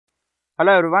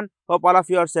Hello everyone, hope all of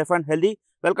you are safe and healthy.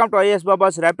 Welcome to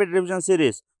IASbaba's Rapid Revision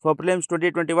Series for Prelims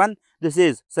 2021. This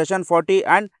is session 40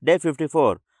 and day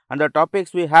 54. And the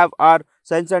topics we have are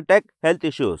science and tech, health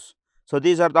issues. So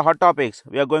these are the hot topics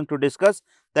we are going to discuss.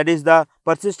 That is the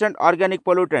persistent organic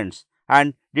pollutants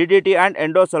and DDT and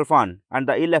endosulfan and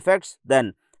the ill effects,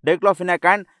 then diclofenac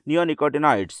and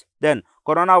neonicotinoids, then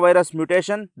coronavirus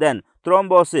mutation, then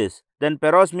thrombosis, then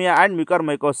parosmia and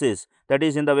mucormycosis, that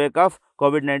is in the wake of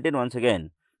COVID-19 once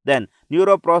again. Then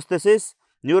neuroprosthesis,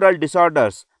 neural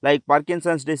disorders like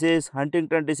Parkinson's disease,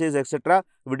 Huntington disease, etc.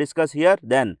 we discuss here.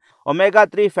 Then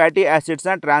omega-3 fatty acids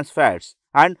and trans fats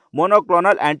and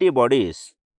monoclonal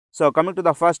antibodies. So coming to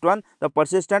the first one, the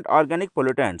persistent organic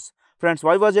pollutants. Friends,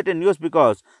 why was it in news?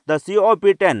 Because the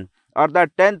COP10 or the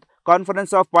 10th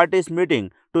Conference of Parties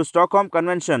meeting to Stockholm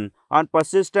Convention on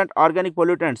Persistent Organic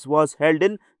Pollutants was held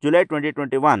in July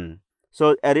 2021.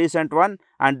 So a recent one,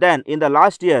 and then in the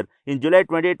last year in July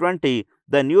 2020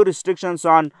 the new restrictions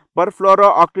on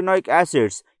perfluorooctanoic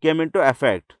acids came into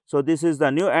effect. So this is the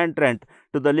new entrant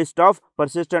to the list of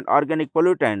persistent organic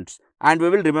pollutants and we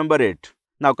will remember it.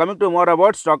 Now coming to more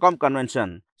about Stockholm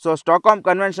Convention. So Stockholm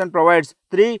Convention provides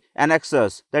 3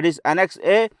 annexes, that is Annex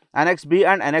A, Annex B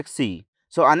and Annex C.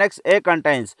 So Annex A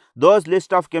contains those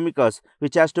list of chemicals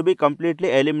which has to be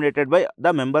completely eliminated by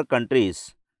the member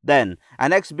countries. Then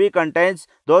Annex B contains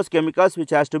those chemicals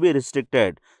which has to be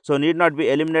restricted. So need not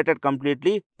be eliminated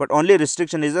completely, but only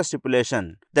restriction is a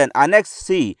stipulation. Then Annex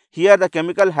C, here the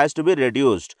chemical has to be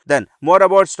reduced. Then more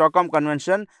about Stockholm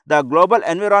Convention. The Global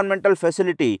Environmental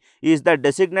Facility is the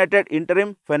designated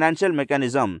interim financial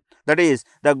mechanism. That is,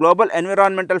 the Global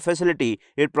Environmental Facility,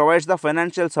 it provides the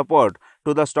financial support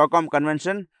to the Stockholm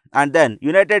Convention. And then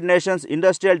United Nations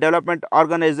Industrial Development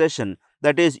Organization,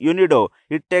 that is UNIDO,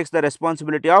 it takes the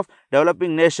responsibility of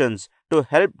developing nations to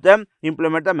help them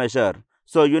implement the measure.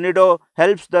 So UNIDO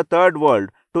helps the third world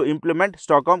to implement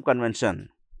Stockholm Convention.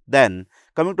 Then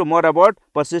coming to more about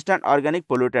persistent organic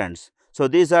pollutants. So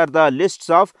these are the lists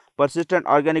of persistent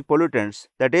organic pollutants,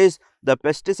 that is the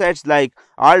pesticides like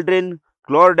aldrin,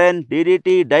 chlordane,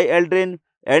 DDT, dieldrin,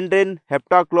 endrin,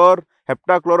 heptachlor,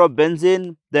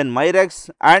 heptachlorobenzene, then Mirex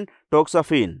and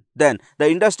toxaphene. Then the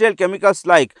industrial chemicals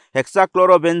like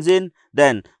hexachlorobenzene,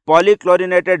 then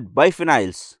polychlorinated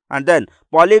biphenyls, and then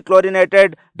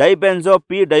polychlorinated dibenzo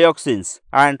p-dioxins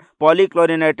and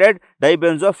polychlorinated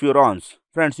dibenzofurans.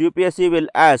 Friends, UPSC will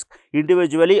ask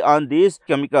individually on these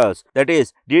chemicals, that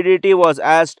is DDT was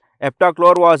asked,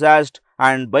 heptachlor was asked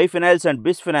and biphenyls and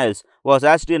bisphenyls was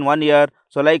asked in 1 year.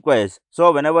 So likewise,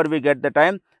 so whenever we get the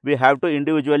time, we have to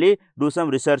individually do some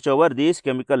research over these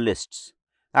chemical lists.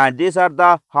 And these are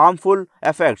the harmful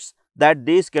effects that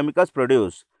these chemicals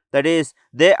produce. That is,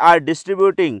 they are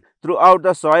distributing throughout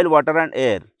the soil, water and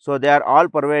air. So they are all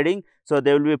pervading, so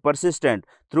they will be persistent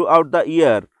throughout the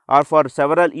year or for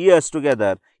several years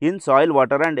together in soil,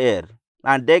 water and air.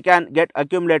 And they can get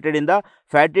accumulated in the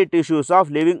fatty tissues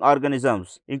of living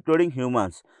organisms including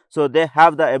humans. So they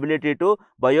have the ability to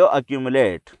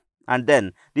bioaccumulate. And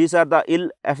then these are the ill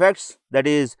effects, that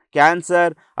is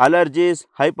cancer, allergies,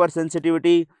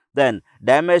 hypersensitivity, then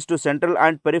damage to central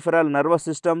and peripheral nervous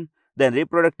system, then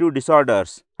reproductive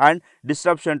disorders and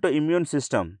disruption to immune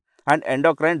system and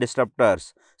endocrine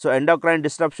disruptors. So endocrine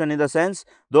disruption in the sense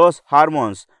those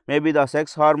hormones, maybe the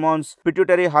sex hormones,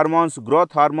 pituitary hormones,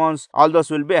 growth hormones, all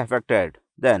those will be affected.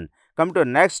 Then come to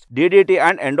next, DDT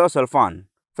and endosulfan.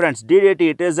 Friends, DDT,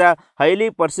 it is a highly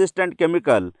persistent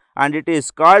chemical and it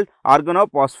is called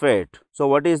organophosphate. So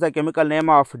what is the chemical name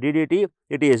of DDT?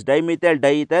 It is dimethyl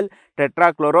diethyl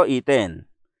tetrachloroethane.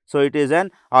 So it is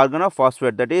an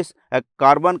organophosphate, that is a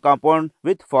carbon compound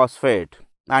with phosphate,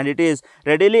 and it is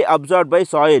readily absorbed by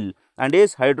soil and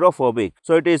is hydrophobic.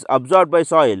 So it is absorbed by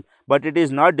soil, but it is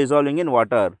not dissolving in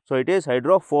water. So it is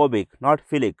hydrophobic, not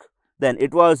philic. Then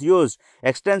it was used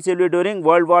extensively during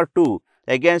World War II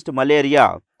against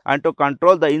malaria and to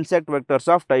control the insect vectors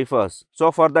of typhus.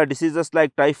 So for the diseases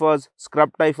like typhus,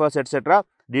 scrub typhus, etc.,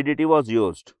 DDT was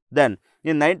used. Then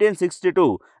in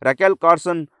 1962, Rachel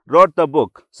Carson wrote the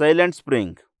book Silent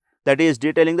Spring, that is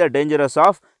detailing the dangers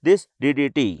of this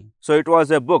DDT. So it was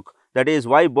a book, that is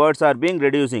why birds are being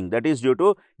reducing, that is due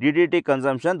to DDT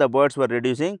consumption the birds were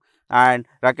reducing, and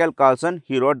Rachel Carson,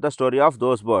 he wrote the story of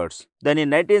those birds. Then in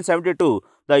 1972,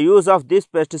 the use of this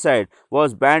pesticide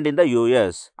was banned in the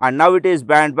US and now it is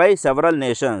banned by several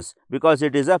nations because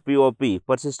it is a POP,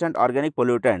 persistent organic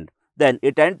pollutant. Then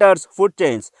it enters food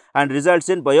chains and results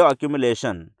in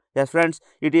bioaccumulation. Yes friends,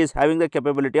 it is having the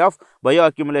capability of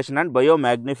bioaccumulation and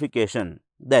biomagnification.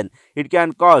 Then it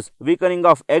can cause weakening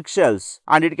of eggshells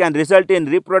and it can result in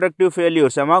reproductive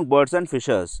failures among birds and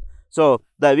fishes. So,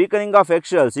 the weakening of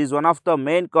eggshells is one of the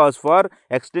main cause for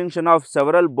extinction of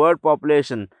several bird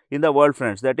population in the world,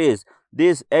 friends. That is,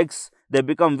 these eggs, they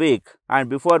become weak, and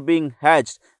before being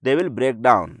hatched they will break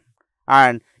down,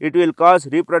 and it will cause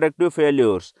reproductive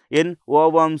failures in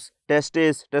ovums,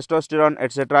 testes, testosterone,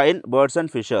 etc. in birds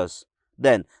and fishes.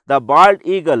 Then the bald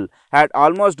eagle had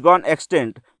almost gone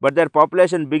extinct, but their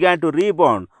population began to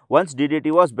rebound once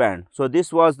DDT was banned. So,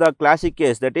 this was the classic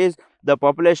case, that is, the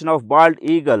population of bald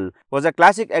eagle was a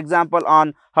classic example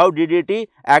on how DDT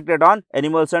acted on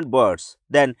animals and birds.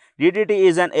 Then DDT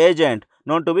is an agent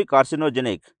known to be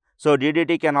carcinogenic. So,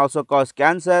 DDT can also cause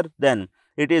cancer. Then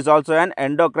it is also an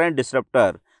endocrine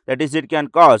disruptor, that is, it can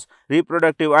cause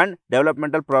reproductive and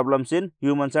developmental problems in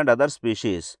humans and other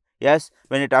species. Yes,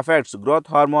 when it affects growth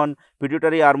hormone,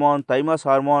 pituitary hormone, thymus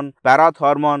hormone, parath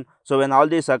hormone. So, when all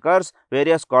this occurs,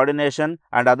 various coordination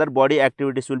and other body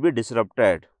activities will be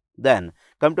disrupted. Then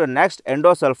come to next,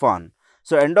 endosulfan.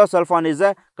 So, endosulfan is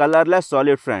a colorless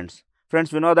solid, friends.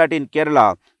 Friends, we know that in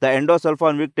Kerala, the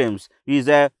endosulfan victims is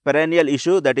a perennial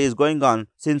issue that is going on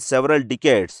since several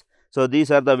decades. So, these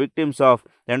are the victims of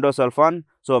endosulfan.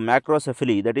 So,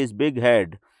 macrocephaly, that is big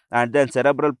head, and then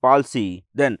cerebral palsy,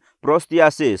 then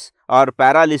prosthesis or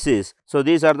paralysis. So,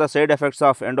 these are the side effects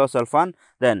of endosulfan.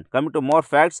 Then coming to more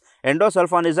facts,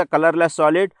 endosulfan is a colorless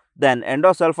solid. Then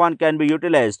endosulfan can be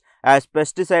utilized as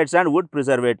pesticides and wood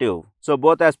preservative. So,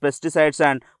 both as pesticides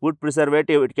and wood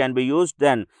preservative it can be used.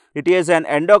 Then it is an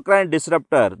endocrine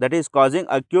disruptor that is causing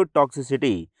acute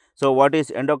toxicity. So, what is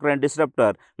endocrine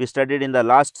disruptor? We studied in the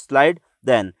last slide.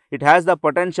 Then it has the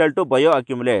potential to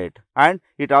bioaccumulate, and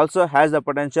it also has the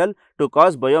potential to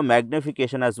cause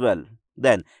biomagnification as well.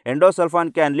 Then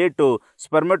endosulfan can lead to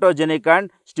spermatogenic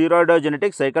and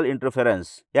steroidogenetic cycle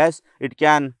interference. Yes, it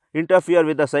can interfere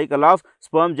with the cycle of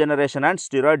sperm generation and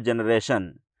steroid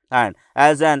generation. And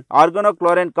as an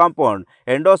organochlorine compound,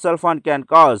 endosulfan can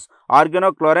cause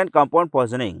organochlorine compound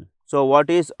poisoning. So, what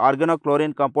is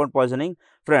organochlorine compound poisoning?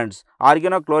 Friends,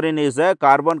 organochlorine is a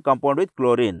carbon compound with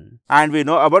chlorine, and we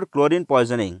know about chlorine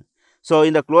poisoning. So,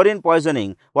 in the chlorine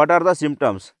poisoning, what are the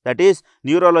symptoms? That is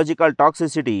neurological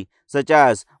toxicity such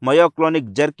as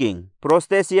myoclonic jerking,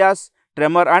 prosthesias,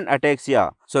 tremor and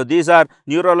ataxia. So, these are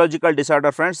neurological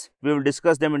disorder, friends. We will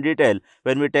discuss them in detail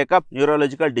when we take up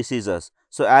neurological diseases.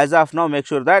 So, as of now, make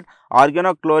sure that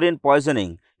organochlorine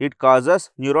poisoning, it causes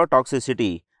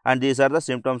neurotoxicity, and these are the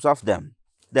symptoms of them.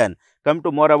 Then come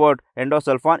to more about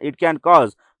endosulfan. It can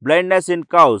cause blindness in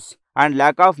cows and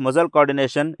lack of muscle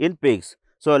coordination in pigs.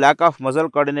 So, lack of muscle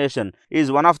coordination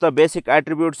is one of the basic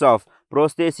attributes of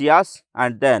prosthesias,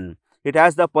 and then it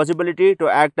has the possibility to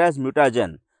act as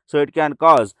mutagen. So, it can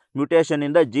cause mutation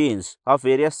in the genes of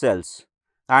various cells,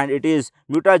 and it is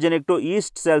mutagenic to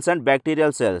yeast cells and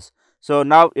bacterial cells. So,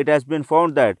 now it has been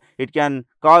found that it can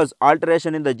cause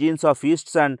alteration in the genes of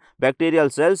yeasts and bacterial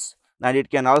cells, and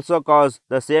it can also cause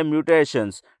the same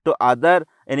mutations to other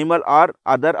animal or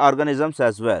other organisms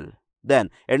as well.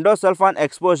 Then endosulfan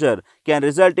exposure can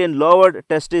result in lowered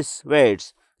testis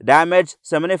weights, damaged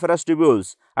seminiferous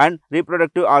tubules and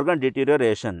reproductive organ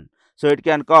deterioration. So, it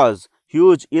can cause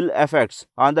huge ill effects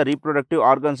on the reproductive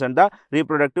organs and the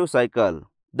reproductive cycle.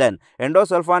 Then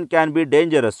endosulfan can be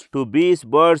dangerous to bees,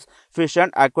 birds, fish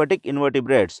and aquatic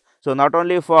invertebrates. So, not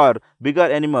only for bigger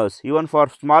animals, even for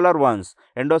smaller ones,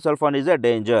 endosulfan is a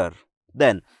danger.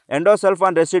 Then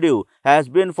endosulfan residue has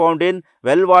been found in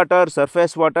well water,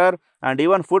 surface water and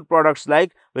even food products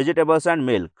like vegetables and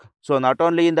milk. So, not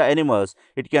only in the animals,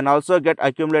 it can also get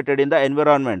accumulated in the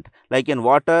environment like in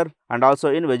water and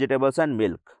also in vegetables and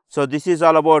milk. So, this is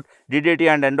all about DDT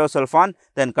and endosulfan.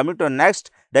 Then coming to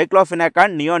next, diclofenac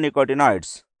and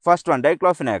neonicotinoids. First one,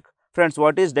 diclofenac. Friends,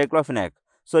 what is diclofenac?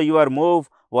 So, your move,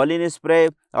 Volini spray,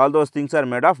 all those things are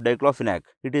made of diclofenac.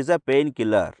 It is a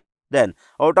painkiller. Then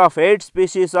out of 8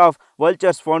 species of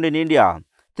vultures found in India,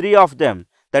 3 of them,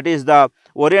 that is the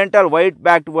oriental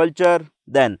white-backed vulture,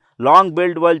 then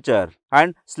long-billed vulture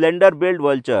and slender-billed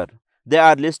vulture, they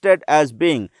are listed as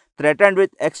being threatened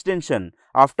with extinction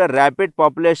after rapid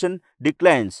population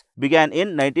declines began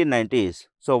in 1990s.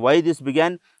 So, why this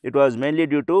began? It was mainly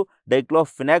due to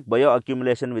diclofenac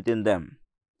bioaccumulation within them,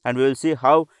 and we will see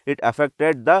how it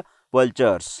affected the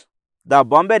vultures. The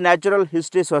Bombay Natural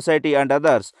History Society and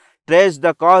others traced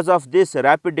the cause of this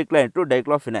rapid decline to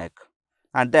diclofenac,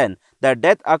 and then the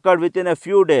death occurred within a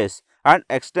few days and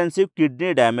extensive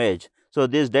kidney damage. So,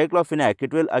 this diclofenac,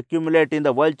 it will accumulate in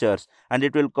the vultures and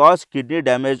it will cause kidney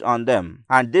damage on them,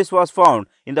 and this was found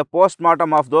in the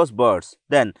post-mortem of those birds.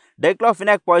 Then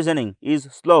diclofenac poisoning is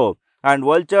slow and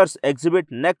vultures exhibit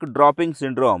neck dropping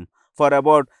syndrome for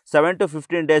about 7 to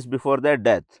 15 days before their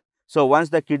death. So once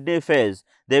the kidney fails,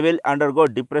 they will undergo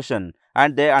depression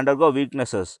and they undergo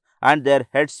weaknesses and their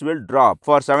heads will drop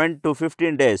for 7 to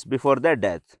 15 days before their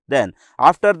death. Then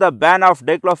after the ban of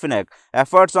diclofenac,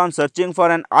 efforts on searching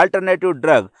for an alternative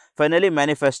drug finally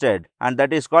manifested, and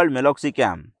that is called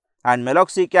meloxicam. And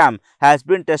meloxicam has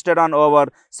been tested on over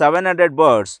 700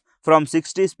 birds from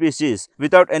 60 species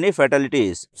without any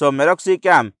fatalities. So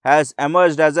meloxicam has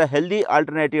emerged as a healthy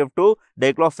alternative to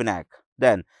diclofenac.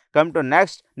 Then come to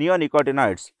next,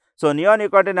 neonicotinoids. So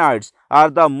neonicotinoids are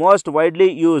the most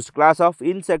widely used class of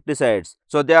insecticides.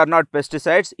 So they are not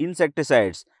pesticides,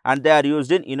 insecticides, and they are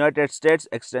used in United States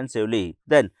extensively.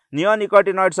 Then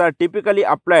neonicotinoids are typically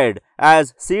applied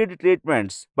as seed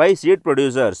treatments by seed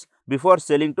producers before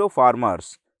selling to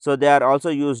farmers. So they are also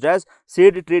used as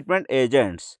seed treatment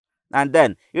agents. And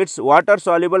then its water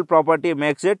soluble property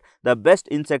makes it the best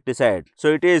insecticide. So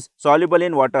it is soluble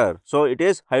in water. So it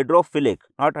is hydrophilic,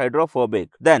 not hydrophobic.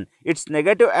 Then its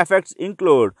negative effects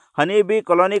include honeybee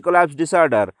colony collapse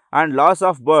disorder and loss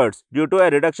of birds due to a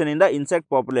reduction in the insect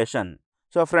population.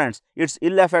 So friends, its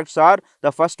ill effects are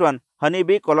the first one,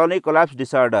 honeybee colony collapse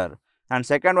disorder. And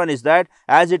second one is that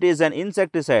as it is an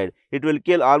insecticide, it will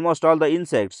kill almost all the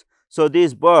insects. So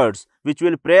these birds which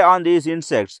will prey on these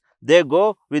insects, they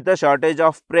go with the shortage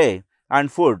of prey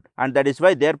and food, and that is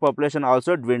why their population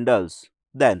also dwindles.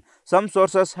 Then some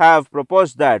sources have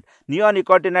proposed that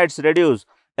neonicotinoids reduce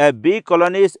a bee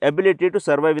colony's ability to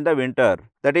survive in the winter.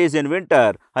 That is, in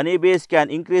winter, honeybees can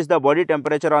increase the body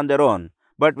temperature on their own,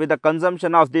 but with the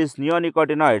consumption of these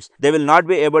neonicotinoids, they will not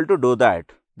be able to do that.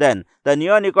 Then the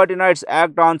neonicotinoids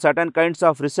act on certain kinds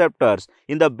of receptors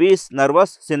in the bee's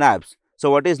nervous synapse. So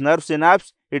what is nerve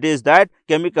synapse? It is that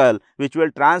chemical which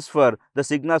will transfer the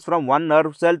signals from one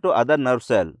nerve cell to other nerve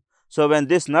cell. So when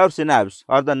this nerve synapse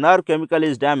or the nerve chemical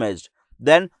is damaged,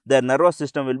 then their nervous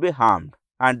system will be harmed,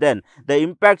 and then they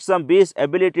impact some bees'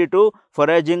 ability to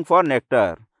foraging for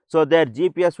nectar. So their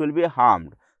GPS will be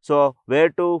harmed. So where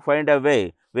to find a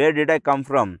way? Where did I come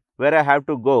from? Where I have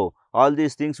to go? All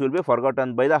these things will be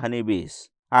forgotten by the honeybees.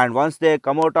 And once they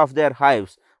come out of their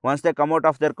hives, once they come out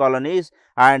of their colonies,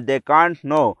 and they can't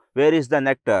know where is the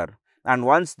nectar, and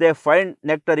once they find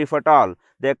nectar, if at all,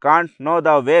 they can't know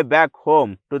the way back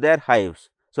home to their hives.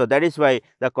 So that is why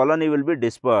the colony will be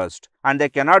dispersed and they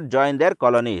cannot join their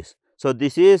colonies. So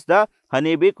this is the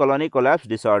honeybee colony collapse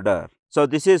disorder. So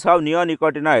this is how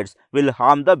neonicotinoids will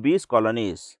harm the bees'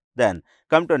 colonies. Then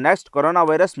come to next,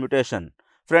 coronavirus mutation.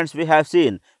 Friends, we have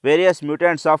seen various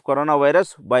mutants of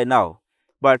coronavirus by now,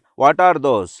 but what are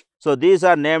those? So these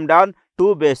are named on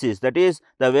two bases, that is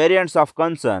the variants of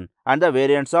concern and the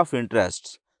variants of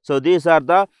interest. So these are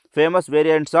the famous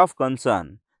variants of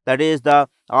concern, that is the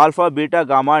alpha, beta,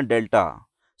 gamma and delta.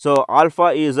 So alpha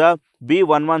is a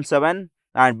B117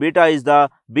 and beta is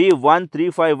the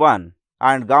B1351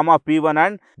 and gamma P1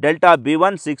 and delta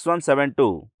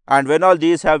B16172. And when all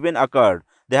these have been occurred,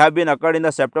 they have been occurred in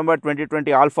the September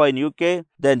 2020 alpha in UK,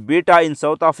 then beta in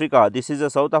South Africa, this is a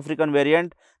South African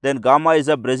variant, then gamma is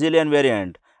a Brazilian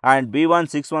variant, and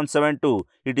B16172,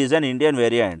 it is an Indian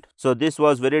variant. So this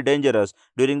was very dangerous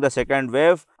during the second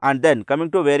wave. And then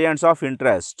coming to variants of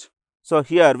interest. So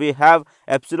here we have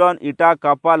epsilon, eta,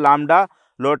 kappa, lambda,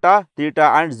 lota,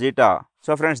 theta and zeta.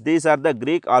 So friends, these are the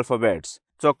Greek alphabets.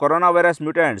 So coronavirus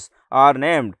mutants are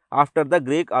named after the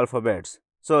Greek alphabets.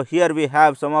 So here we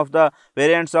have some of the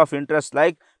variants of interest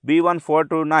like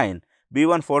B1429,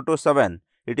 B1427.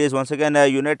 It is once again a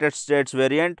United States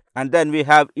variant, and then we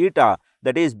have eta,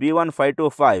 that is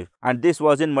B1525, and this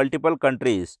was in multiple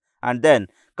countries. And then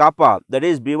kappa, that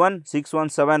is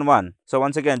B16171. So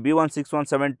once again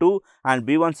B16172 and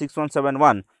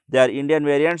B16171, they are Indian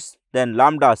variants. Then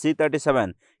lambda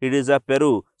C37, it is a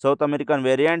Peru, South American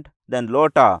variant. Then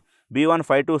lota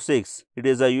B1526, it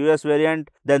is a US variant.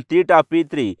 Then theta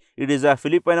P3, it is a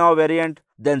Filipino variant.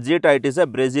 Then zeta, it is a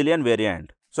Brazilian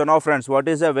variant. So now friends, what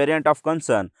is a variant of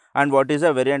concern and what is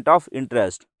a variant of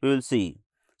interest? We will see.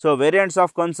 So variants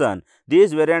of concern,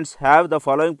 these variants have the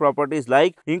following properties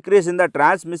like increase in the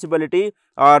transmissibility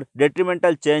or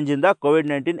detrimental change in the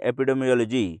COVID-19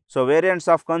 epidemiology. So variants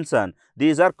of concern,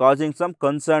 these are causing some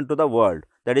concern to the world.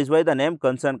 That is why the name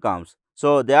concern comes.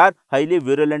 So they are highly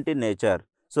virulent in nature.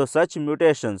 So such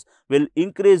mutations will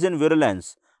increase in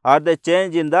virulence or they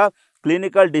change in the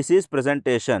clinical disease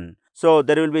presentation. So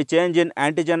there will be change in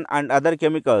antigen and other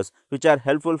chemicals which are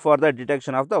helpful for the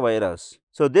detection of the virus.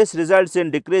 So this results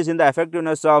in decrease in the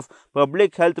effectiveness of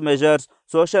public health measures,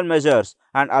 social measures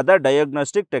and other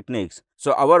diagnostic techniques.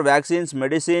 So our vaccines,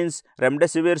 medicines,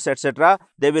 remdesivirs etc.,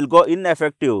 they will go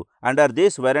ineffective under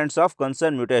these variants of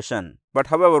concern mutation. But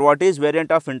however, what is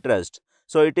variant of interest?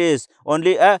 So it is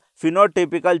only a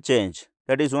phenotypical change,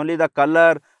 that is only the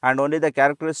color and only the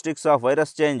characteristics of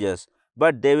virus changes,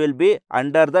 but they will be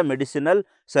under the medicinal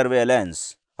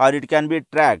surveillance, or it can be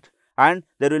tracked, and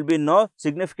there will be no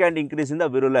significant increase in the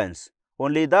virulence,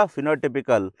 only the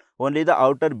phenotypical, only the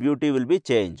outer beauty will be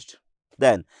changed.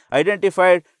 Then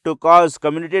identified to cause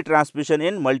community transmission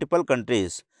in multiple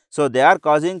countries. So they are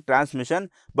causing transmission,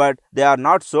 but they are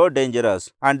not so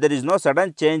dangerous and there is no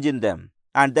sudden change in them.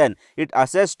 And then it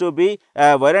assessed to be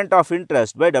a variant of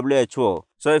interest by WHO.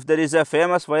 So if there is a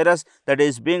famous virus that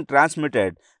is being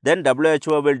transmitted, then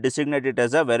WHO will designate it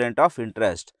as a variant of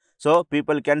interest. So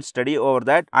people can study over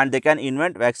that and they can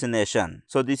invent vaccination.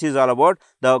 So this is all about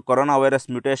the coronavirus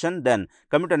mutation. Then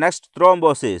coming to next,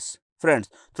 thrombosis. Friends,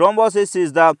 thrombosis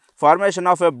is the formation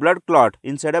of a blood clot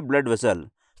inside a blood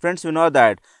vessel. Friends, we know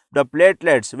that the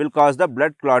platelets will cause the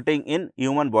blood clotting in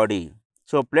human body.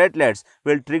 So platelets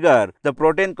will trigger the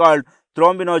protein called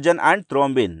thrombinogen and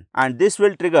thrombin, and this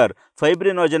will trigger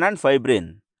fibrinogen and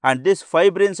fibrin, and these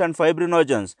fibrins and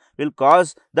fibrinogens will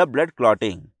cause the blood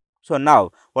clotting. So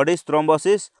now what is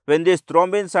thrombosis? When these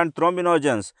thrombins and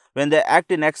thrombinogens, when they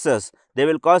act in excess, they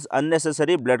will cause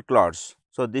unnecessary blood clots.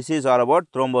 So this is all about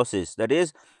thrombosis, that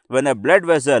is when a blood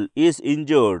vessel is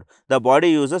injured, the body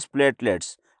uses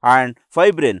platelets and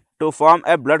fibrin to form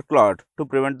a blood clot to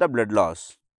prevent the blood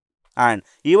loss. And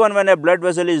even when a blood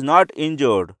vessel is not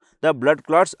injured, the blood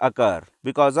clots occur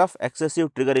because of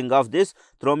excessive triggering of this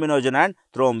thrombinogen and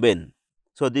thrombin.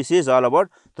 So this is all about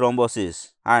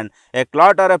thrombosis, and a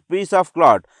clot or a piece of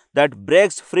clot that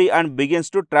breaks free and begins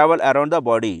to travel around the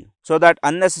body. So that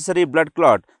unnecessary blood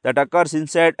clot that occurs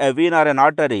inside a vein or an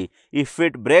artery, if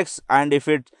it breaks and if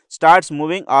it starts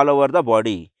moving all over the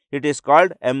body, it is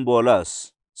called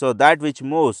embolus. So that which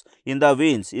moves in the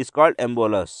veins is called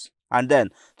embolus. And then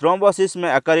thrombosis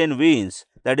may occur in veins,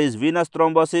 that is venous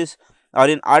thrombosis, or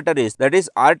in arteries, that is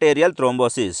arterial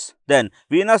thrombosis. Then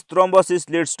venous thrombosis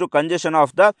leads to congestion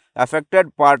of the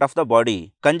affected part of the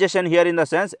body. Congestion here in the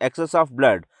sense excess of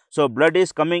blood. So blood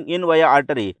is coming in via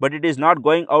artery, but it is not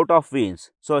going out of veins.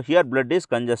 So here blood is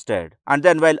congested. And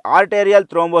then while arterial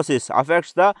thrombosis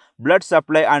affects the blood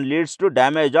supply and leads to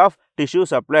damage of tissue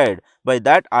supplied by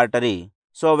that artery.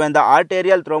 So when the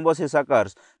arterial thrombosis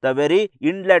occurs, the very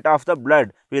inlet of the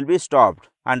blood will be stopped,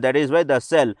 and that is why the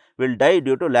cell will die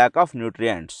due to lack of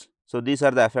nutrients. So these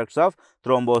are the effects of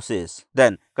thrombosis.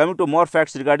 Then coming to more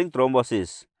facts regarding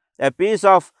thrombosis. A piece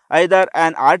of either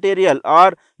an arterial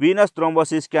or venous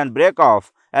thrombosis can break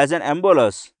off as an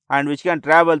embolus and which can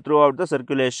travel throughout the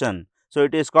circulation. So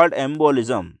it is called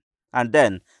embolism. And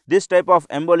then this type of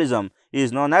embolism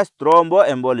is known as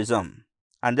thromboembolism.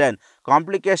 And then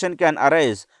complication can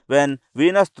arise when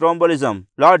venous thrombolism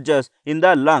lodges in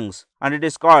the lungs, and it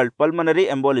is called pulmonary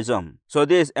embolism. So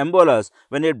this embolus,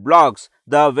 when it blocks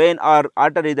the vein or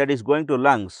artery that is going to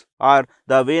lungs, or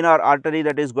the vein or artery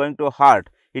that is going to heart,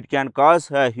 it can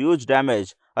cause a huge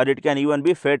damage, or it can even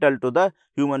be fatal to the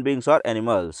human beings or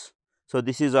animals. So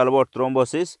this is all about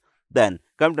thrombosis. Then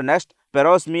come to next,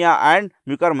 parosmia and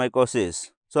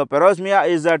mucormycosis. So parosmia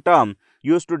is a term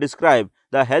used to describe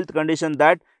the health condition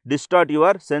that distort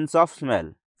your sense of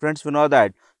smell. Friends, we know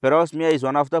that parosmia is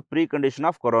one of the precondition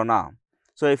of corona.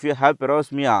 So if you have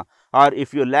parosmia or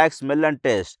if you lack smell and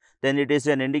taste, then it is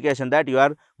an indication that you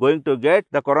are going to get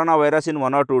the coronavirus in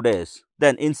 1 or 2 days.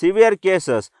 Then in severe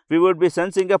cases, we would be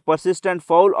sensing a persistent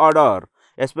foul odor,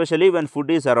 especially when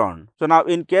food is around. So now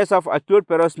in case of acute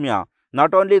parosmia,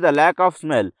 not only the lack of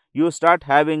smell, you start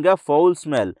having a foul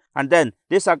smell, and then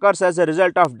this occurs as a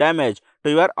result of damage to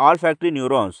your olfactory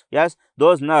neurons. Yes,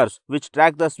 those nerves which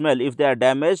track the smell, if they are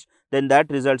damaged, then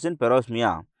that results in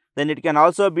parosmia. Then it can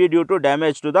also be due to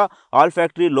damage to the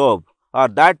olfactory lobe, or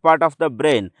that part of the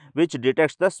brain which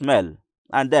detects the smell.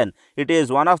 And then it is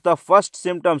one of the first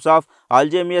symptoms of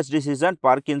Alzheimer's disease and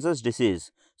Parkinson's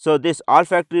disease. So this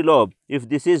olfactory lobe, if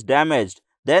this is damaged,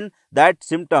 then that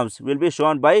symptoms will be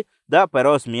shown by the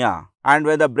parosmia. And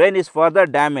when the brain is further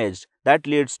damaged, that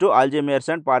leads to Alzheimer's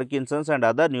and Parkinson's and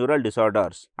other neural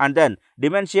disorders. And then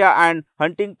dementia and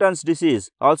Huntington's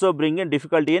disease also bring in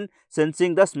difficulty in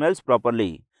sensing the smells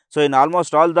properly. So in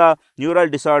almost all the neural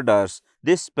disorders,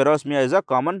 this parosmia is a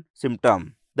common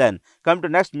symptom. Then come to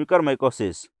next,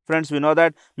 mucormycosis. Friends, we know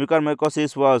that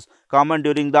mucormycosis was common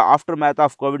during the aftermath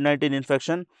of COVID-19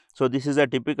 infection. So this is a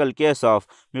typical case of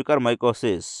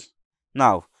mucormycosis.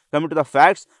 Now coming to the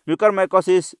facts,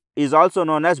 mucormycosis is also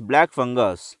known as black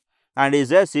fungus and is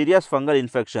a serious fungal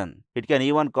infection. It can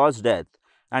even cause death,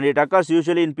 and it occurs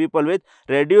usually in people with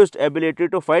reduced ability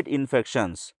to fight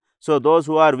infections. So those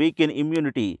who are weak in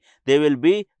immunity, they will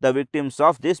be the victims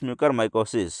of this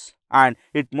mucormycosis. and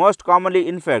it most commonly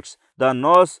infects the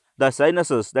nose, the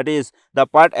sinuses, that is the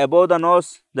part above the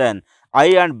nose, then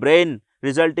eye and brain,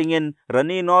 resulting in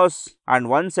runny nose and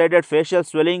one-sided facial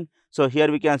swelling. So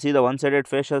here we can see the one-sided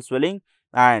facial swelling,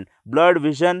 and blurred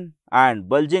vision and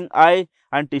bulging eye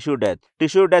and tissue death.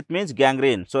 Tissue death means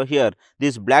gangrene. So here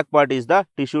this black part is the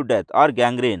tissue death or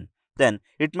gangrene. Then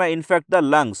it may infect the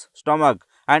lungs, stomach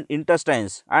and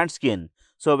intestines and skin.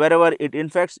 So wherever it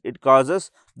infects, it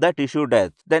causes the tissue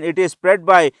death. Then it is spread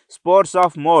by spores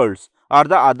of molds or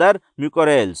the other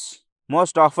mucorales,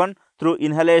 most often through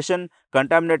inhalation,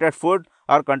 contaminated food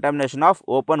or contamination of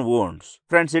open wounds.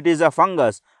 Friends, it is a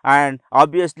fungus and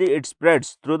obviously it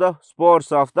spreads through the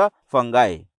spores of the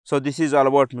fungi. So this is all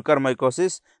about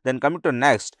mucormycosis. Then coming to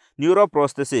next,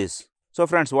 neuroprosthesis. So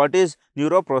friends, what is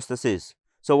neuroprosthesis?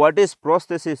 So what is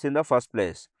prosthesis in the first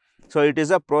place? So it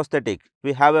is a prosthetic.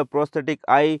 We have a prosthetic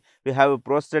eye, we have a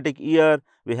prosthetic ear,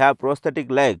 we have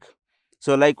prosthetic leg.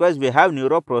 So likewise we have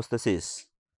neuroprosthesis.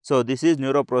 So this is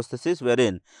neuroprosthesis,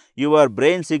 wherein your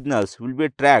brain signals will be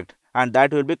tracked and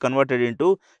that will be converted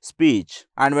into speech.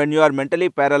 And when you are mentally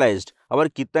paralyzed, our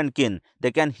kith and kin,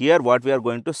 they can hear what we are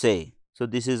going to say. So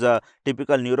this is a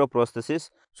typical neuroprosthesis.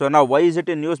 So now why is it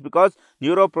in news? Because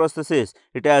neuroprosthesis,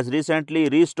 it has recently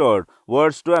restored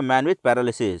words to a man with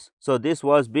paralysis. So this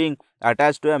was being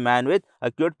attached to a man with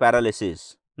acute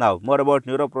paralysis. Now more about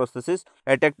neuroprosthesis,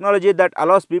 a technology that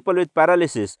allows people with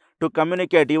paralysis to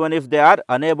communicate even if they are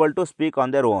unable to speak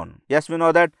on their own. Yes, we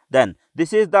know that. Then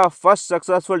this is the first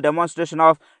successful demonstration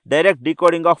of direct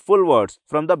decoding of full words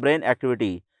from the brain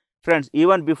activity. Friends,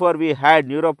 even before we had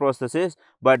neuroprosthesis,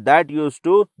 but that used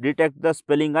to detect the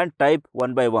spelling and type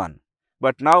one by one.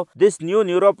 But now this new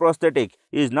neuroprosthetic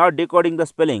is not decoding the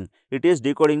spelling, it is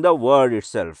decoding the word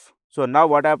itself. So now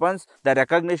what happens? The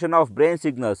recognition of brain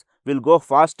signals will go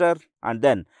faster and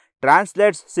then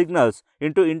translates signals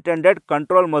into intended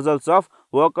control muscles of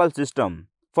vocal system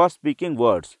for speaking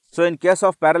words. So in case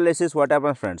of paralysis, what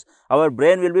happens, friends? Our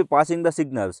brain will be passing the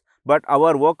signals, but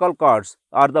our vocal cords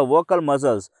or the vocal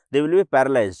muscles, they will be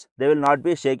paralyzed. They will not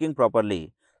be shaking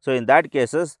properly. So in that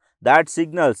cases, that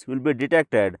signals will be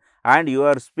detected and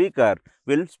your speaker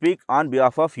will speak on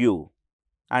behalf of you.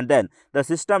 And then the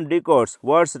system decodes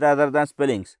words rather than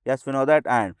spellings. Yes, we know that.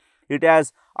 And it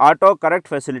has auto correct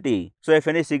facility. So if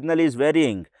any signal is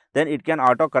varying, then it can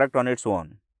auto correct on its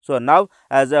own. So now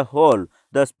as a whole,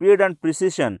 the speed and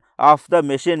precision of the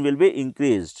machine will be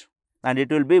increased and it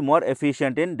will be more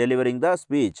efficient in delivering the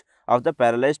speech of the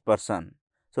paralyzed person.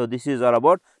 So this is all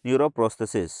about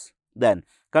neuroprosthesis. Then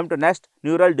come to next,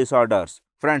 neural disorders.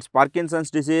 Friends, Parkinson's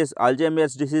disease,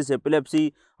 Alzheimer's disease,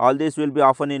 epilepsy, all these will be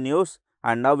often in news,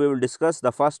 and now we will discuss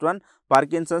the first one,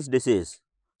 Parkinson's disease.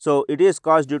 So it is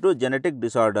caused due to genetic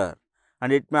disorder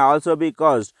and it may also be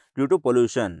caused due to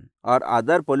pollution or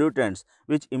other pollutants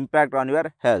which impact on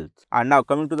your health. And now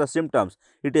coming to the symptoms,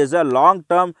 it is a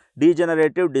long-term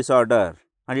degenerative disorder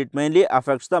and it mainly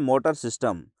affects the motor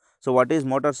system. So what is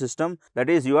motor system? That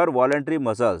is your voluntary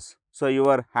muscles. So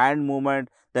your hand movement,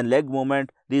 then leg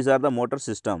movement, these are the motor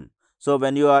system. So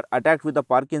when you are attacked with the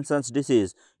Parkinson's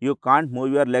disease, you can't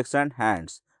move your legs and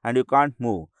hands and you can't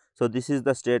move. So this is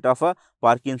the state of a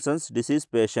Parkinson's disease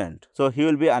patient. So he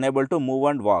will be unable to move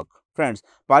and walk. Friends,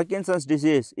 Parkinson's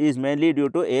disease is mainly due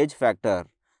to age factor.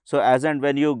 So as and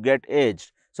when you get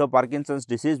aged, so Parkinson's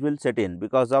disease will set in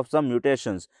because of some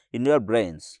mutations in your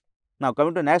brains. Now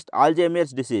coming to next,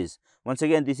 Alzheimer's disease. Once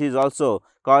again, this is also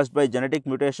caused by genetic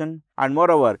mutation and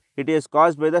moreover, it is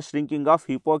caused by the shrinking of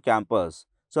hippocampus.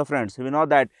 So friends, we know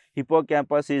that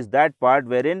hippocampus is that part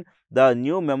wherein the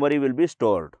new memory will be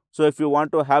stored. So if you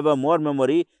want to have a more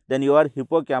memory, then your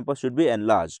hippocampus should be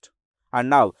enlarged. And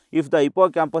now if the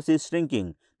hippocampus is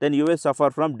shrinking, then you will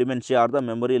suffer from dementia or the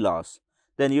memory loss.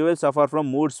 Then you will suffer from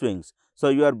mood swings. So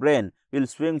your brain will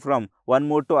swing from one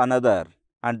mood to another.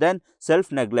 And then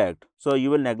self-neglect. So you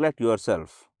will neglect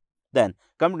yourself. Then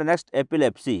come to next,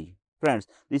 epilepsy. Friends,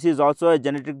 this is also a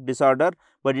genetic disorder,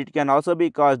 but it can also be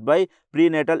caused by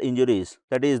prenatal injuries.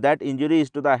 That is, that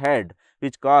injuries to the head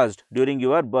which caused during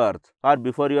your birth or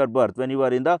before your birth when you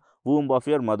were in the womb of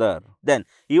your mother. Then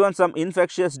even some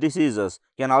infectious diseases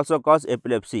can also cause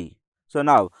epilepsy. So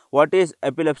now what is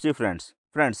epilepsy, friends?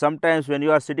 Friends, sometimes when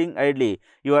you are sitting idly,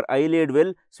 your eyelid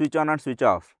will switch on and switch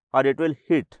off or it will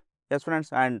hit. Yes, friends,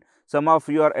 and some of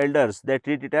your elders, they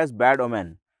treat it as bad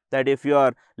omen, that if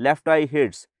your left eye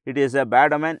hits, it is a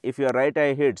bad omen, if your right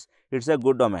eye hits, it's a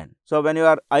good omen. So when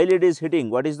your eyelid is hitting,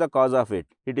 what is the cause of it?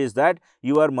 It is that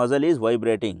your muscle is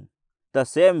vibrating. The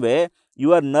same way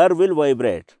your nerve will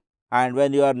vibrate, and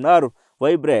when your nerve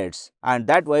vibrates, and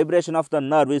that vibration of the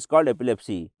nerve is called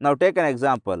epilepsy. Now take an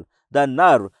example, the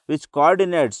nerve which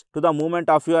coordinates to the movement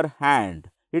of your hand,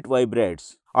 it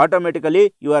vibrates.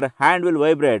 Automatically your hand will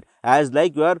vibrate as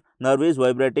like your nerve is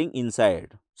vibrating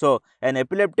inside. So an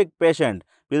epileptic patient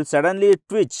will suddenly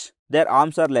twitch their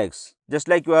arms or legs. Just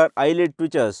like your eyelid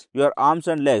twitches, your arms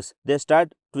and legs, they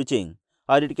start twitching.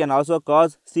 Or it can also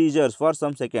cause seizures for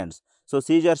some seconds. So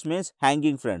seizures means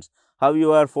hanging, friends. How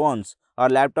your phones or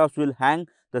laptops will hang,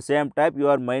 the same type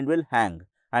your mind will hang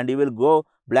and you will go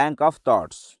blank of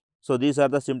thoughts. So these are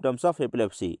the symptoms of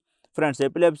epilepsy. Friends,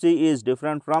 epilepsy is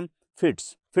different from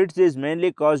fits. Fits is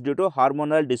mainly caused due to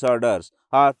hormonal disorders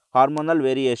or hormonal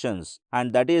variations,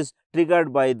 and that is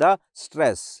triggered by the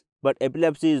stress. But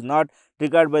epilepsy is not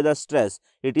triggered by the stress,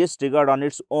 it is triggered on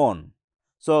its own.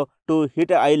 So to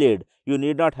hit a eyelid, you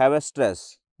need not have a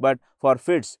stress, but for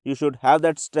fits you should have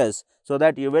that stress, so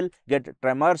that you will get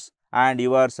tremors and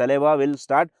your saliva will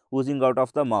start oozing out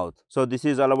of the mouth. So this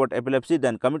is all about epilepsy.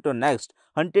 Then coming to next,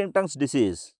 Huntington's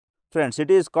disease. Friends, it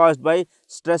is caused by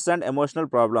stress and emotional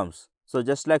problems. So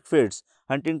just like fits,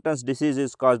 Huntington's disease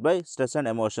is caused by stress and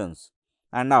emotions.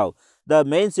 And now the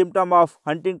main symptom of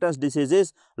Huntington's disease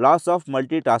is loss of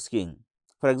multitasking.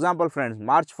 For example, friends,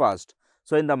 march fast.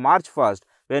 So in the march fast,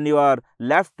 when your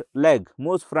left leg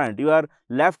moves front, your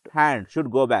left hand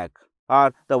should go back,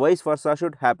 or the vice versa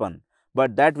should happen.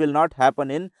 But that will not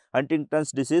happen in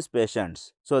Huntington's disease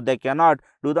patients. So they cannot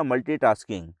do the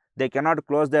multitasking. They cannot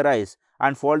close their eyes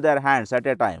and fold their hands at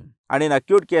a time. And in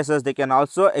acute cases, they can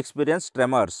also experience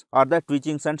tremors or the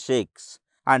twitchings and shakes.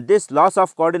 And this loss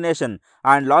of coordination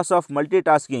and loss of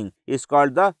multitasking is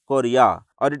called the chorea,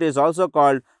 or it is also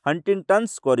called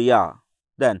Huntington's chorea.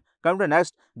 Then come to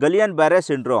next, Guillain-Barré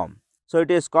syndrome. So it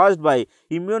is caused by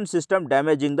immune system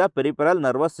damaging the peripheral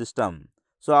nervous system.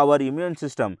 So our immune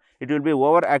system, it will be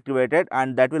overactivated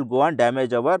and that will go and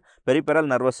damage our peripheral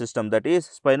nervous system, that is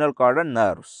spinal cord and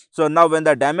nerves. So now when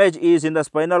the damage is in the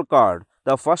spinal cord,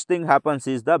 the first thing happens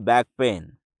is the back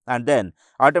pain, and then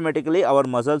automatically our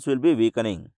muscles will be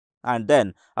weakening, and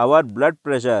then our blood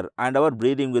pressure and our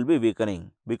breathing will be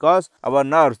weakening, because our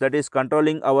nerves that is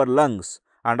controlling our lungs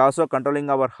and also controlling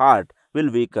our heart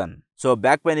will weaken. So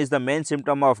back pain is the main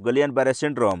symptom of Guillain-Barré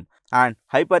syndrome, and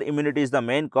hyperimmunity is the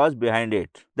main cause behind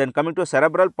it. Then coming to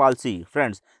cerebral palsy,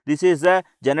 friends, this is a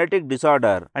genetic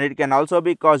disorder and it can also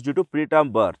be caused due to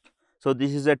preterm birth. So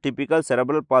this is a typical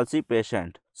cerebral palsy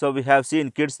patient. So we have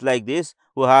seen kids like this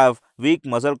who have weak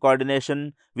muscle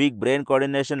coordination, weak brain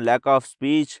coordination, lack of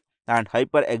speech and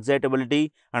hyper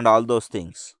excitability and all those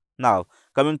things. Now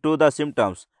coming to the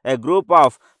symptoms, a group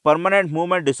of permanent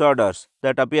movement disorders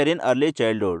that appear in early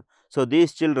childhood. So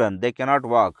these children, they cannot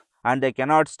walk and they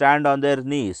cannot stand on their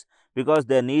knees because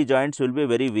their knee joints will be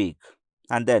very weak.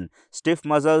 And then stiff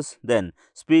muscles, then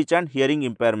speech and hearing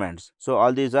impairments. So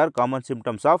all these are common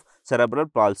symptoms of cerebral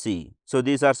palsy. So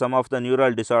these are some of the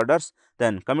neural disorders.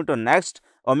 Then coming to next,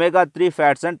 omega-3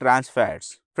 fats and trans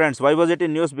fats. Friends, why was it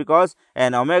in news? Because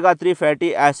an omega-3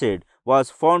 fatty acid was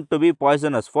found to be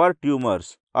poisonous for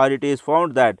tumors, or it is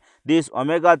found that these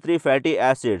omega-3 fatty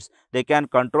acids, they can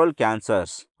control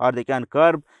cancers or they can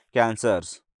curb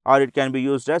cancers, or it can be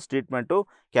used as treatment to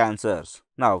cancers.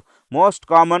 Now most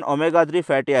common omega-3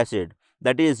 fatty acid,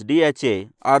 that is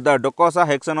DHA or the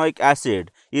docosahexaenoic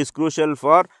acid, is crucial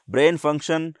for brain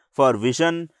function, for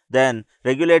vision, then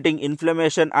regulating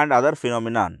inflammation and other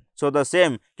phenomenon. So the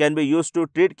same can be used to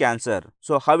treat cancer.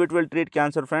 So how it will treat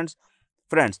cancer, friends?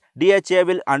 Friends, DHA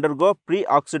will undergo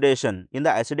pre-oxidation in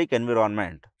the acidic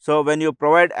environment. So when you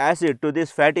provide acid to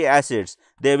these fatty acids,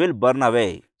 they will burn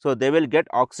away. So they will get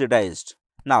oxidized.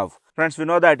 Now friends, we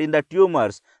know that in the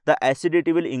tumors, the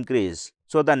acidity will increase.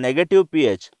 So the negative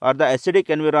pH or the acidic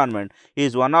environment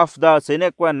is one of the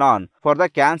sine qua non for the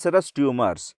cancerous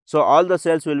tumors. So all the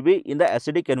cells will be in the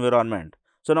acidic environment.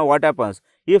 So now what happens?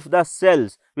 If the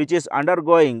cells which is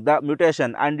undergoing the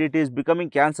mutation and it is becoming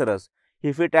cancerous,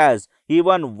 if it has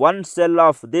even one cell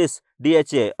of this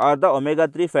DHA or the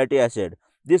omega-3 fatty acid,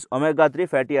 this omega-3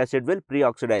 fatty acid will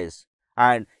pre-oxidize.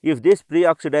 And if this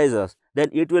pre-oxidizes, then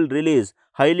it will release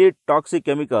highly toxic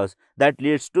chemicals that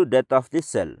leads to death of this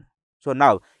cell. So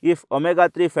now if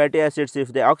omega-3 fatty acids,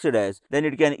 if they oxidize, then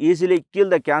it can easily kill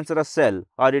the cancerous cell,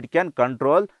 or it can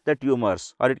control the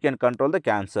tumors, or it can control the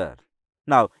cancer.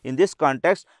 Now in this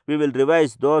context, we will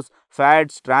revise those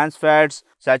fats, trans fats,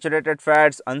 saturated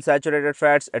fats, unsaturated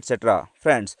fats, etc.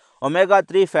 Friends,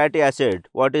 omega-3 fatty acid,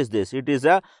 what is this? It is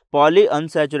a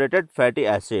polyunsaturated fatty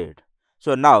acid.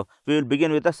 So now we will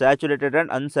begin with the saturated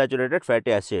and unsaturated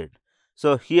fatty acid.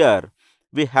 So here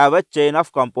we have a chain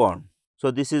of compound. So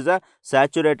this is a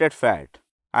saturated fat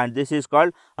and this is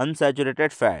called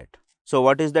unsaturated fat. So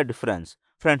what is the difference?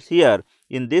 Friends, here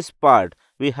in this part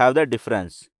we have the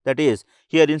difference. That is,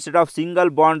 here instead of single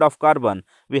bond of carbon,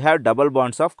 we have double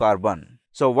bonds of carbon.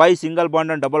 So why single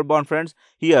bond and double bond, friends?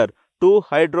 Here two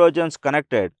hydrogens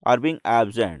connected are being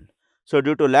absent. So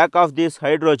due to lack of this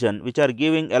hydrogen which are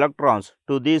giving electrons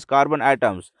to these carbon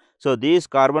atoms, so these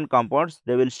carbon compounds,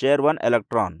 they will share one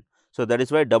electron. So that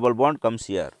is why double bond comes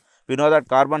here. We know that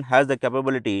carbon has the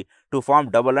capability to form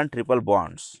double and triple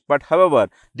bonds. But however,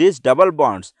 these double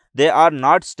bonds, they are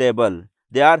not stable.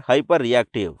 They are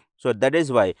hyperreactive. So that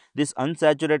is why these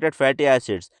unsaturated fatty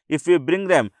acids, if we bring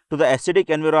them to the acidic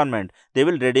environment, they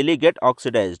will readily get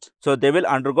oxidized. So they will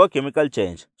undergo chemical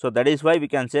change. So that is why we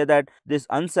can say that these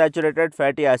unsaturated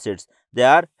fatty acids, they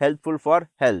are helpful for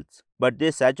health. But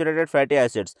these saturated fatty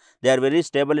acids, they are very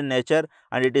stable in nature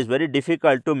and it is very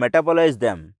difficult to metabolize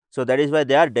them. So that is why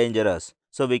they are dangerous.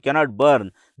 So we cannot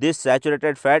burn this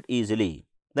saturated fat easily.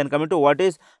 Then coming to what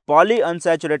is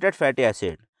polyunsaturated fatty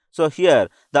acid. So here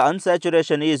the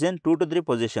unsaturation is in 2 to 3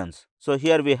 positions. So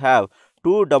here we have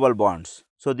 2 double bonds.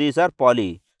 So these are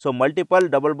poly. So multiple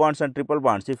double bonds and triple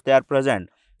bonds, if they are present,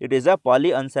 it is a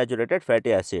polyunsaturated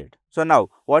fatty acid. So now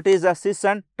what is a cis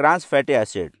and trans fatty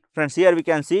acid? Friends, here we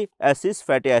can see a cis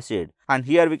fatty acid and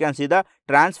here we can see the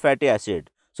trans fatty acid.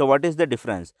 So what is the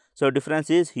difference? So difference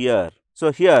is here.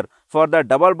 So here for the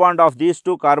double bond of these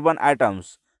two carbon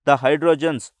atoms, the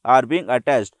hydrogens are being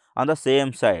attached on the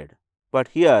same side. But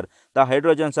here the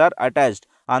hydrogens are attached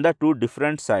on the two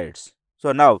different sides.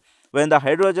 So now when the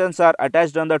hydrogens are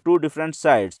attached on the two different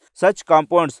sides, such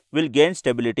compounds will gain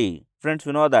stability. Friends,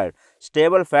 we know that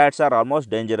stable fats are almost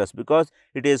dangerous because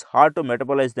it is hard to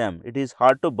metabolize them, it is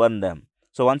hard to burn them.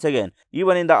 So once again,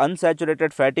 even in the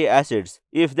unsaturated fatty acids,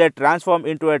 if they transform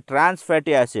into a trans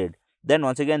fatty acid, then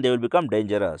once again they will become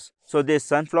dangerous. So these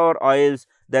sunflower oils,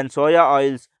 then soya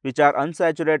oils, which are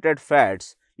unsaturated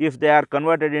fats, if they are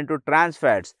converted into trans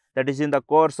fats, that is in the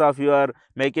course of your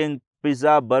making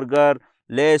pizza, burger,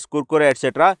 Lays, kurkure,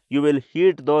 etc., you will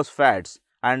heat those fats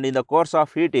and in the course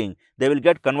of heating, they will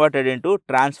get converted into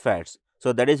trans fats.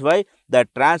 So that is why the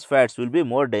trans fats will be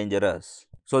more dangerous.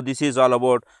 So this is all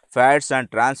about fats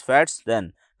and trans fats.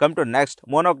 Then come to next,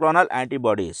 monoclonal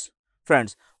antibodies.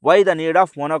 Friends, why the need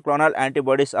of monoclonal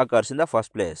antibodies occurs in the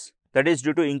first place? That is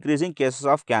due to increasing cases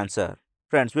of cancer.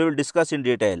 Friends, we will discuss in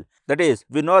detail. That is,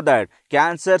 we know that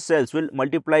cancer cells will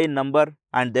multiply in number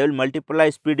and they will multiply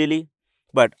speedily.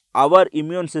 But our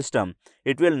immune system,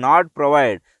 it will not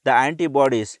provide the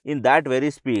antibodies in that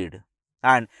very speed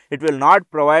and it will not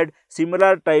provide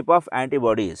similar type of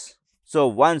antibodies. So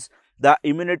once the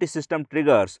immunity system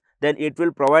triggers, then it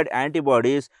will provide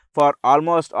antibodies for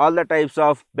almost all the types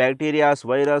of bacteria,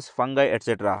 virus, fungi,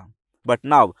 etc. But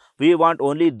now we want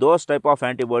only those type of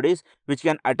antibodies which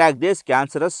can attack this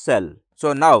cancerous cell.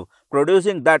 So now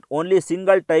producing that only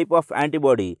single type of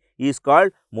antibody is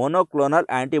called monoclonal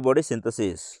antibody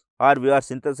synthesis, or we are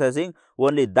synthesizing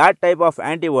only that type of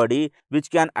antibody which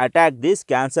can attack these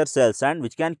cancer cells and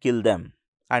which can kill them.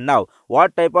 And now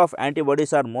what type of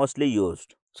antibodies are mostly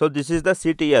used? So this is the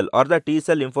CTL or the T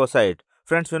cell lymphocyte.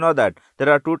 Friends, we know that there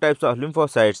are two types of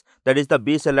lymphocytes, that is the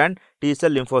B cell and T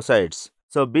cell lymphocytes.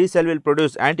 So B cell will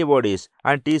produce antibodies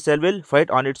and T cell will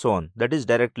fight on its own, that is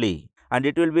directly, and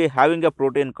it will be having a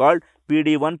protein called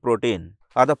PD-1 protein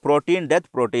or the protein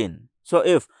death protein. So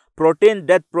if protein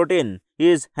death protein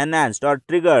is enhanced or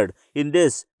triggered in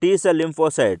this T cell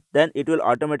lymphocyte, then it will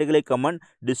automatically come and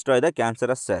destroy the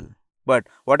cancerous cell. But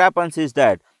what happens is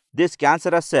that this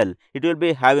cancerous cell, it will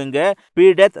be having a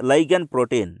P-death ligand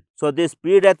protein. So this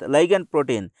P-death ligand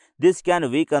protein, this can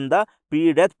weaken the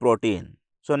P-death protein.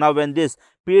 So now when this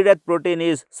P-death protein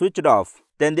is switched off,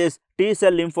 then this T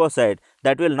cell lymphocyte,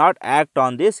 that will not act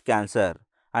on this cancer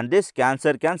and this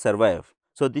cancer can survive.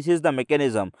 So this is the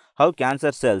mechanism how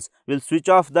cancer cells will switch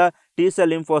off the T cell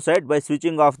lymphocyte by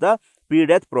switching off the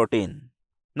P-death protein.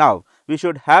 Now we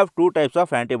should have two types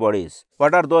of antibodies.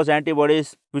 What are those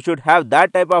antibodies? We should have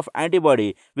that type of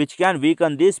antibody which can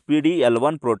weaken this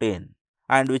PD-L1 protein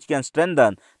and which can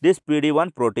strengthen this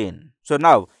PD-1 protein. So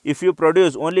now if you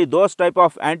produce only those type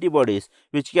of antibodies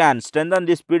which can strengthen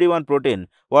this PD-1 protein,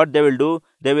 what they will do?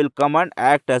 They will come and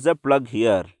act as a plug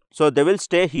here. So they will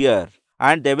stay here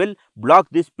and they will block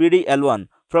this PD-L1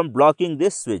 from blocking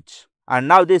this switch. And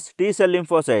now this T cell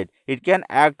lymphocyte, it can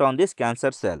act on this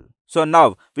cancer cell. So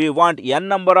now we want n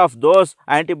number of those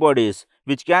antibodies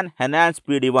which can enhance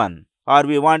PD-1, or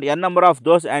we want n number of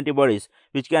those antibodies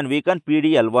which can weaken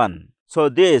PD-L1. So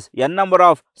these n number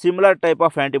of similar type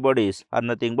of antibodies are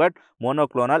nothing but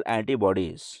monoclonal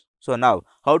antibodies. So now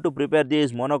how to prepare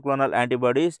these monoclonal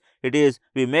antibodies? It is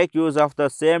we make use of the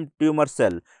same tumor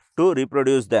cell to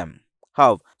reproduce them.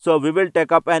 How? So we will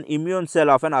take up an immune cell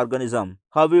of an organism.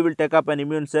 How we will take up an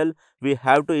immune cell? We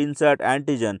have to insert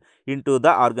antigen into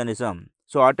the organism.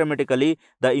 So automatically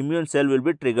the immune cell will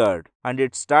be triggered and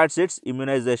it starts its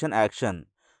immunization action.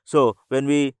 So when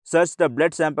we search the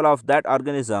blood sample of that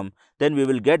organism, then we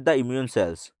will get the immune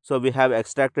cells. So we have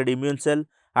extracted immune cell,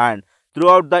 and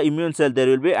throughout the immune cell there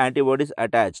will be antibodies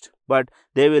attached, but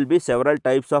there will be several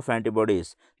types of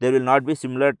antibodies. There will not be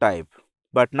similar type.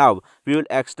 But now we will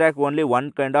extract only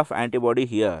one kind of antibody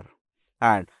here,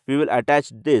 and we will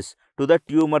attach this to the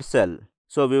tumor cell.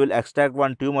 So we will extract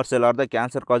one tumor cell or the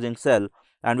cancer causing cell,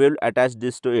 and we will attach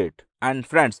this to it. And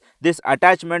friends, this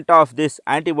attachment of this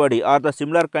antibody or the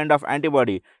similar kind of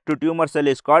antibody to tumor cell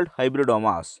is called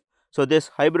hybridomas. So this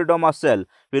hybridoma cell,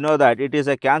 we know that it is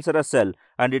a cancerous cell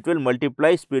and it will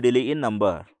multiply speedily in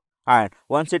number. And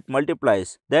once it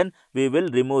multiplies, then we will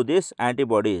remove these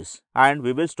antibodies and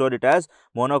we will store it as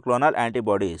monoclonal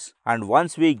antibodies. And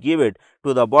once we give it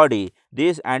to the body,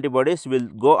 these antibodies will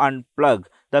go and plug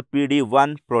the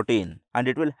PD-1 protein, and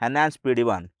it will enhance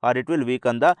PD-1 or it will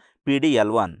weaken the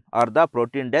PD-L1 or the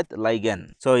protein death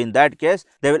ligand. So in that case,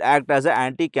 they will act as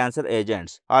anti-cancer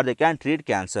agents or they can treat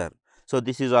cancer. So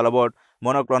this is all about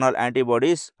monoclonal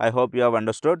antibodies. I hope you have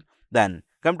understood. Then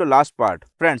come to last part.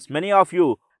 Friends, many of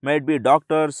you might be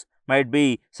doctors, might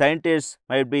be scientists,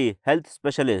 might be health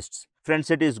specialists.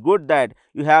 Friends, it is good that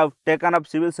you have taken up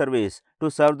civil service to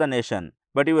serve the nation,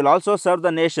 but you will also serve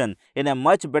the nation in a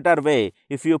much better way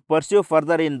if you pursue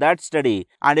further in that study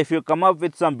and if you come up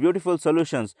with some beautiful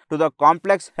solutions to the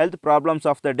complex health problems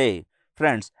of the day.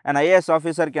 Friends, an IAS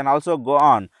officer can also go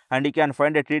on and he can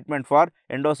find a treatment for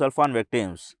endosulfan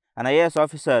victims. An IAS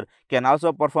officer can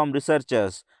also perform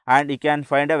researches and he can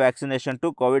find a vaccination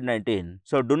to COVID-19.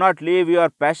 So do not leave your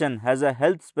passion as a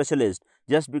health specialist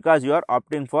just because you are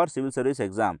opting for civil service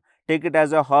exam. Take it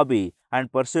as a hobby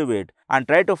and pursue it and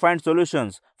try to find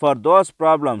solutions for those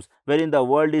problems wherein the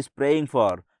world is praying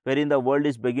for, wherein the world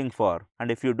is begging for.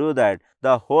 And if you do that,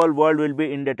 the whole world will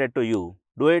be indebted to you.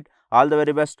 Do it. All the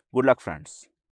very best. Good luck, friends.